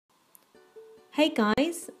Hey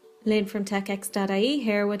guys, Lynn from TechX.ie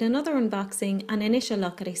here with another unboxing and initial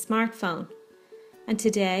look at a smartphone. And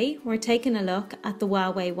today we're taking a look at the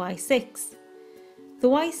Huawei Y6. The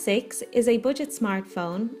Y6 is a budget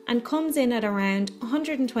smartphone and comes in at around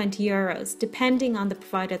 €120 depending on the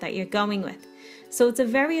provider that you're going with. So it's a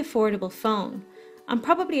very affordable phone and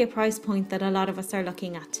probably a price point that a lot of us are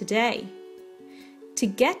looking at today. To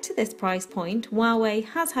get to this price point, Huawei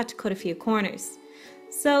has had to cut a few corners.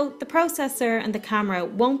 So the processor and the camera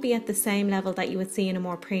won't be at the same level that you would see in a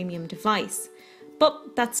more premium device,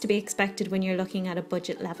 but that's to be expected when you're looking at a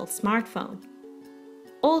budget level smartphone.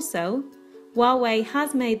 Also, Huawei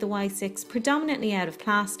has made the Y6 predominantly out of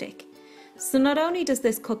plastic. So not only does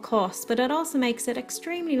this cut costs, but it also makes it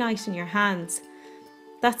extremely light in your hands.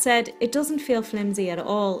 That said, it doesn't feel flimsy at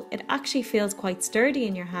all. It actually feels quite sturdy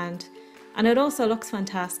in your hand, and it also looks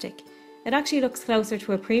fantastic. It actually looks closer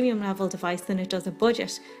to a premium level device than it does a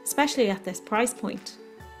budget, especially at this price point.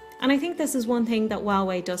 And I think this is one thing that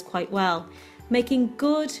Huawei does quite well, making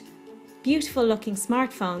good, beautiful looking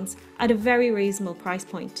smartphones at a very reasonable price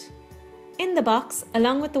point. In the box,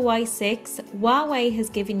 along with the Y6, Huawei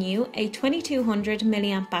has given you a 2200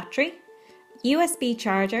 mAh battery, USB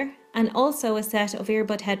charger, and also a set of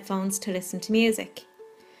earbud headphones to listen to music.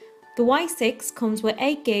 The Y6 comes with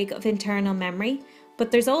 8GB of internal memory, but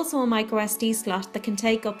there's also a microSD slot that can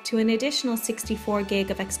take up to an additional 64GB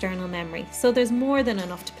of external memory, so there's more than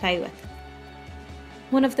enough to play with.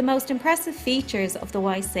 One of the most impressive features of the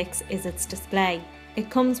Y6 is its display. It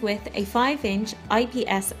comes with a 5-inch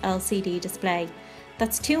IPS LCD display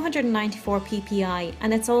that's 294 ppi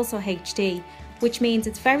and it's also HD, which means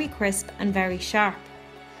it's very crisp and very sharp.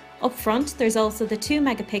 Up front there's also the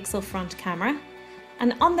 2-megapixel front camera,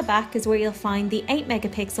 and on the back is where you'll find the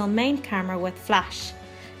 8-megapixel main camera with flash.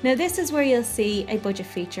 Now this is where you'll see a budget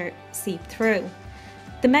feature seep through.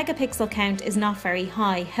 The megapixel count is not very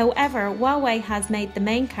high, however Huawei has made the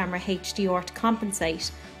main camera HDR to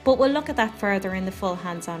compensate, but we'll look at that further in the full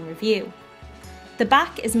hands-on review. The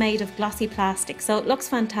back is made of glossy plastic, so it looks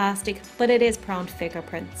fantastic, but it is prone to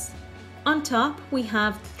fingerprints. On top we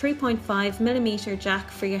have 3.5mm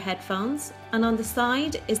jack for your headphones, and on the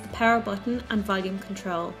side is the power button and volume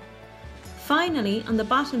control. Finally, on the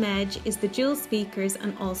bottom edge is the dual speakers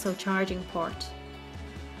and also charging port.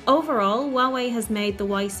 Overall, Huawei has made the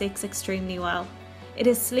Y6 extremely well. It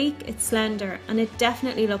is sleek, it's slender, and it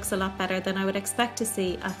definitely looks a lot better than I would expect to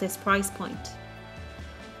see at this price point.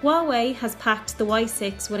 Huawei has packed the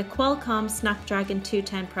Y6 with a Qualcomm Snapdragon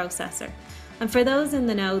 210 processor. And for those in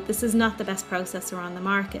the know, this is not the best processor on the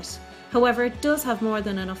market. However, it does have more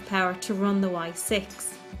than enough power to run the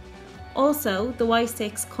Y6. Also, the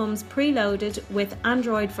Y6 comes preloaded with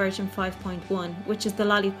Android version 5.1, which is the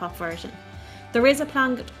Lollipop version. There is a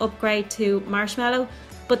planned upgrade to Marshmallow,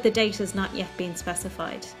 but the date has not yet been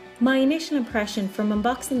specified. My initial impression from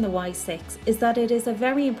unboxing the Y6 is that it is a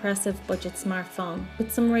very impressive budget smartphone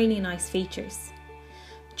with some really nice features.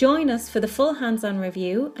 Join us for the full hands-on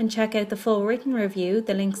review and check out the full written review,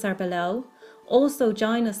 the links are below. Also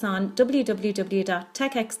join us on www.techx.ie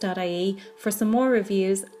for some more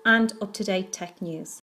reviews and up-to-date tech news.